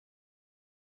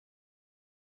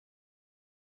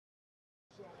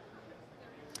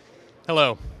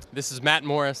Hello, this is Matt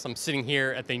Morris. I'm sitting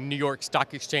here at the New York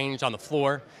Stock Exchange on the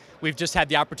floor. We've just had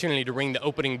the opportunity to ring the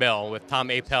opening bell with Tom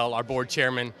Apel, our board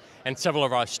chairman, and several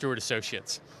of our steward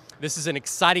associates. This is an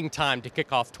exciting time to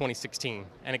kick off 2016,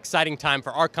 an exciting time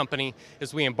for our company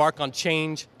as we embark on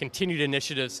change, continued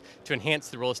initiatives to enhance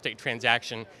the real estate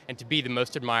transaction, and to be the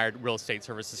most admired real estate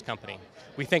services company.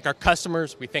 We thank our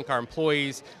customers, we thank our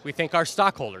employees, we thank our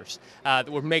stockholders that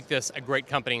will make this a great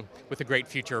company with a great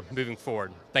future moving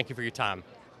forward. Thank you for your time.